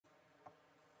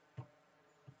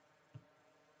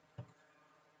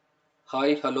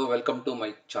Hi, hello, welcome to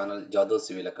my channel Jadoo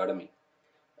Civil Academy.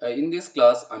 In this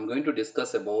class, I'm going to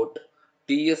discuss about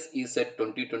TS E-Cet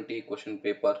 2020 question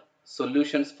paper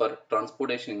solutions for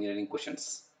transportation engineering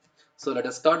questions. So let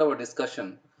us start our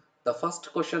discussion. The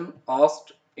first question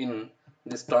asked in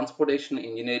this transportation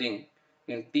engineering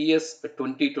in TS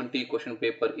 2020 question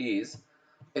paper is,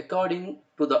 according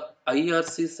to the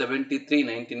IRC 73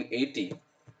 1980,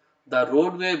 the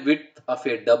roadway width of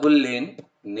a double lane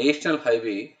national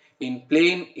highway in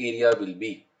plain area will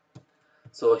be.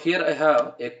 So here I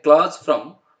have a clause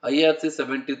from IRC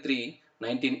 73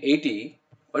 1980.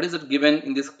 What is it given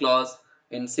in this clause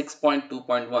in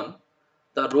 6.2.1?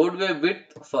 The roadway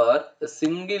width for a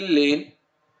single lane,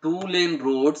 two lane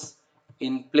roads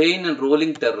in plain and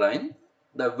rolling terrain.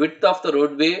 The width of the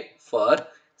roadway for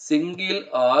single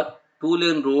or two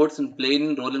lane roads in plain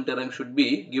and rolling terrain should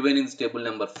be given in table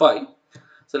number 5.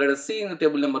 So let us see in the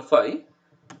table number 5.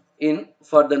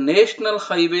 For the national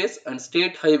highways and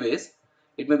state highways,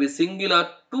 it may be single or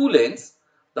two lanes.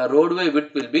 The roadway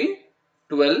width will be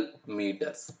 12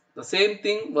 meters. The same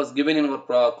thing was given in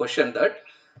our question, that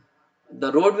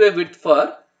the roadway width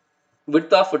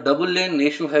of a double lane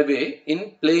national highway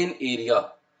in plain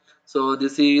area. So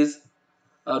this is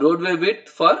a roadway width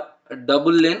for a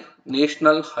double lane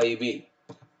national highway.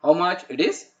 How much it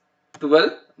is?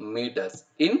 12 meters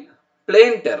in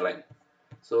plain terrain.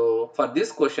 So for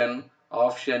this question,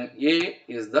 option A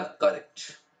is the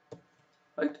correct.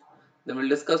 Right? Then we'll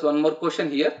discuss one more question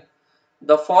here.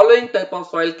 The following type of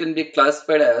soil can be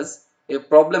classified as a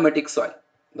problematic soil.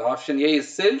 The option A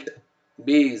is silt,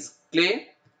 B is clay,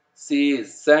 C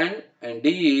is sand, and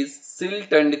D is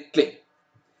silt and clay.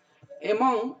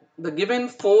 Among the given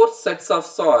four sets of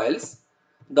soils,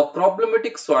 the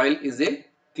problematic soil is a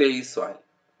clay soil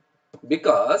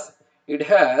because it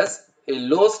has a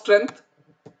low strength,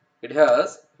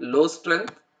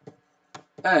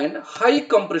 and high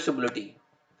compressibility.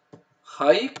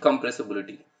 High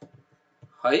compressibility.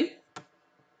 High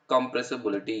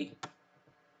compressibility.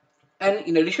 And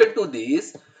in addition to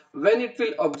this, when it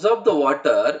will absorb the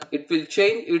water, it will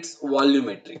change its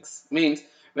volumetrics. Means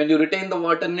when you retain the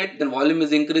water in it, then volume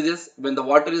is increases. When the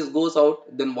water goes out,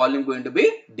 then volume going to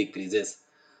be decreases.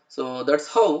 So that's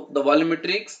how the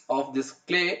volumetrics of this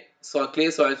clay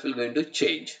soils will going to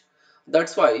change.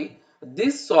 That's why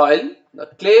this soil, the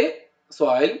clay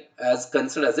soil, is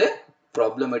considered as a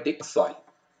problematic soil.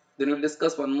 Then we'll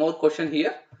discuss one more question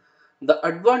here. The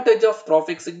advantage of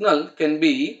traffic signal can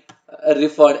be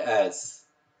referred as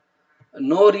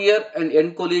no rear and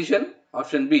end collision,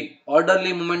 option B,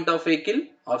 orderly movement of vehicle,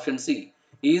 option C,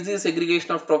 easy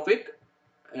segregation of traffic,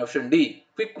 option D,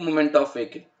 quick movement of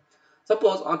vehicle.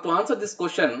 Suppose to answer this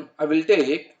question, I will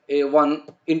take a one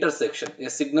intersection, a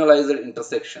signalized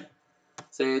intersection.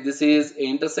 Say this is a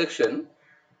intersection.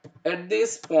 At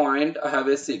this point, I have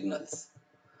a signals.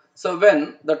 So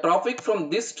when the traffic from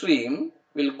this stream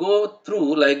will go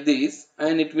through like this,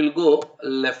 and it will go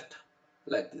left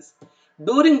like this.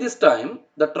 During this time,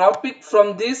 the traffic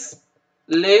from this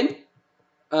lane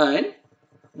and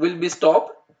will be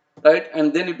stopped, right?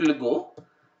 And then it will go,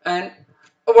 and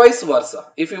vice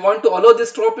versa. If you want to allow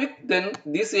this traffic, then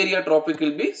this area traffic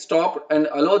will be stopped and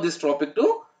allow this traffic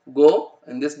to go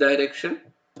in this direction,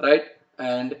 right?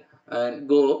 And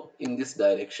go in this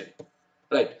direction.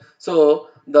 Right. So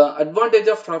the advantage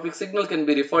of traffic signal can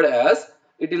be referred as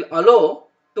it will allow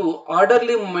to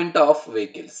orderly movement of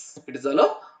vehicles. It is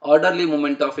allow orderly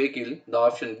movement of vehicle. The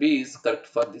option B is correct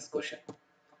for this question.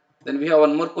 Then we have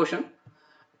one more question.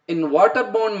 In water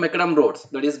bound Mecadam roads,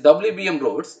 that is WBM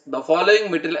roads, the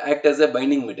following material act as a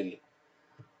binding material.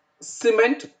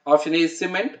 Cement, option A is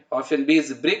cement, option B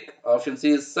is brick, option C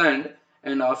is sand,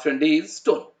 and option D is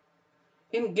stone.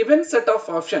 In given set of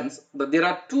options, there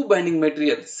are two binding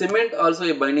materials, cement also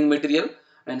a binding material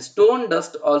and stone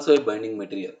dust also a binding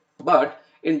material. But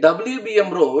in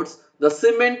WBM roads, the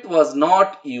cement was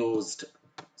not used.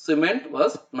 Cement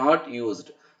was not used.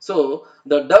 So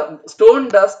the stone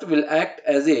dust will act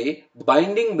as a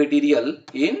binding material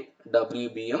in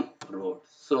WBM roads.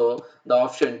 So the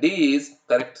option D is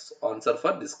correct answer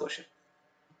for this question.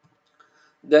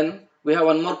 Then we have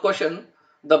one more question.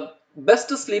 The best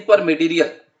sleeper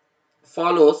material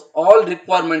follows all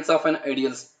requirements of an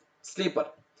ideal sleeper.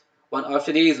 One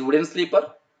option A is wooden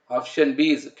sleeper, option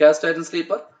B is cast iron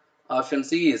sleeper, option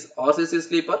C is R.C.C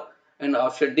sleeper, and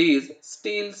option D is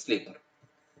steel sleeper.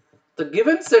 The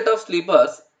given set of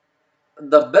sleepers,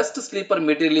 the best sleeper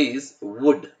material is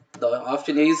wood. The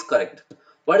option A is correct.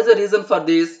 What is the reason for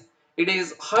this? It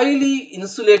is highly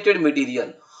insulated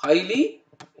material. Highly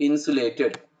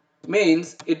insulated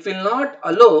means it will not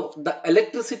allow the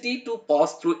electricity to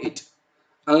pass through it.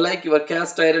 unlike your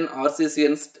cast iron, R.C.C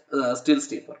and steel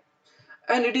sleeper.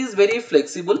 And it is very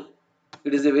flexible.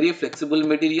 It is a very flexible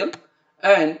material,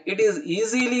 and it is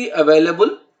easily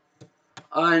available,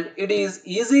 and it is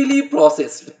easily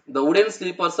processed. The wooden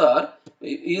sleepers are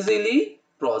easily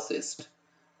processed.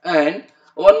 And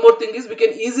one more thing is we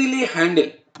can easily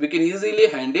handle. We can easily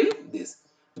handle this.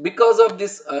 Because of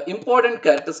this important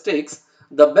characteristics,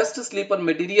 the best sleeper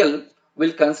material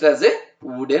will consider as a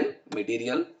wooden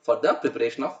material for the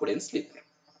preparation of wooden sleeper.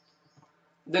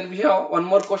 Then we have one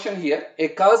more question here. A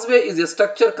causeway is a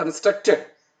structure constructed,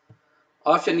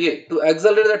 option A, to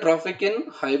accelerate the traffic in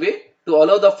highway, to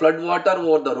allow the flood water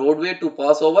over the roadway to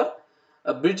pass over,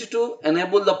 a bridge to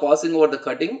enable the passing over the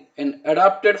cutting, and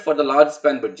adapted for the large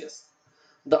span bridges.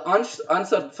 The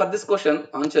answer for this question,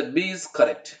 answer B is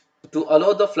correct. To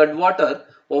allow the flood water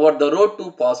over the road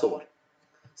to pass over.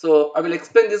 So I will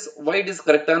explain this why it is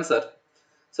correct answer.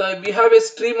 So we have a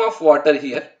stream of water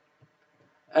here,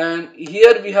 and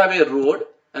here we have a road,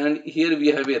 and here we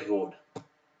have a road,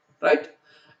 right?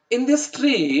 In this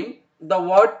stream, the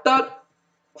water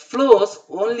flows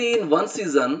only in one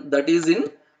season, that is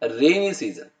in rainy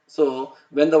season. So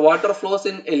when the water flows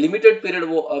in a limited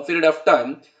period of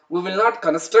time, we will not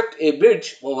construct a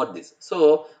bridge over this.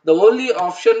 So the only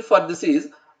option for this is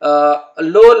a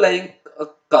low lying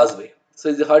causeway. So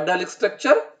it's a hydraulic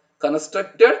structure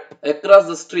constructed across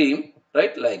the stream,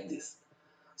 right, like this.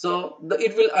 So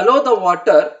it will allow the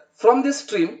water from the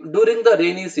stream during the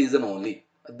rainy season only.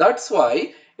 That's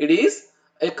why it is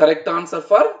a correct answer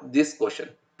for this question,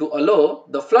 to allow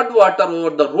the flood water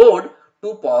over the road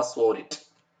to pass over it.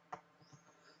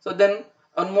 So then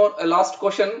a last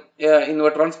question in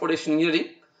our transportation engineering.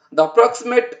 The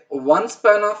approximate one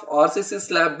span of R.C.C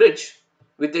slab bridge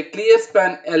with a clear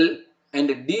span L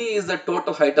and D is the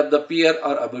total height of the pier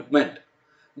or abutment.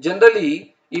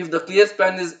 Generally, if the clear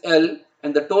span is L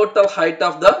and the total height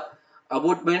of the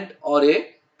abutment or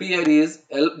a pier is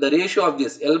L, the ratio of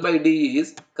this L by D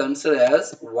is considered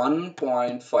as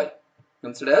 1.5.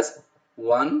 Considered as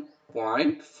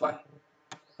 1.5.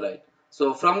 Right.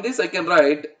 So from this I can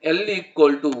write L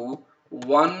equal to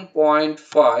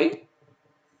 1.5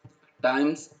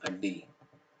 times D.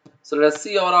 So let's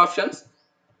see our options.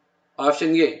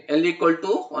 Option A, L equal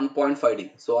to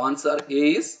 1.5D. So answer A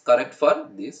is correct for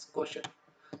this question.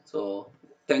 So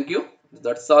thank you.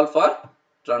 That's all for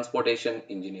transportation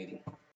engineering.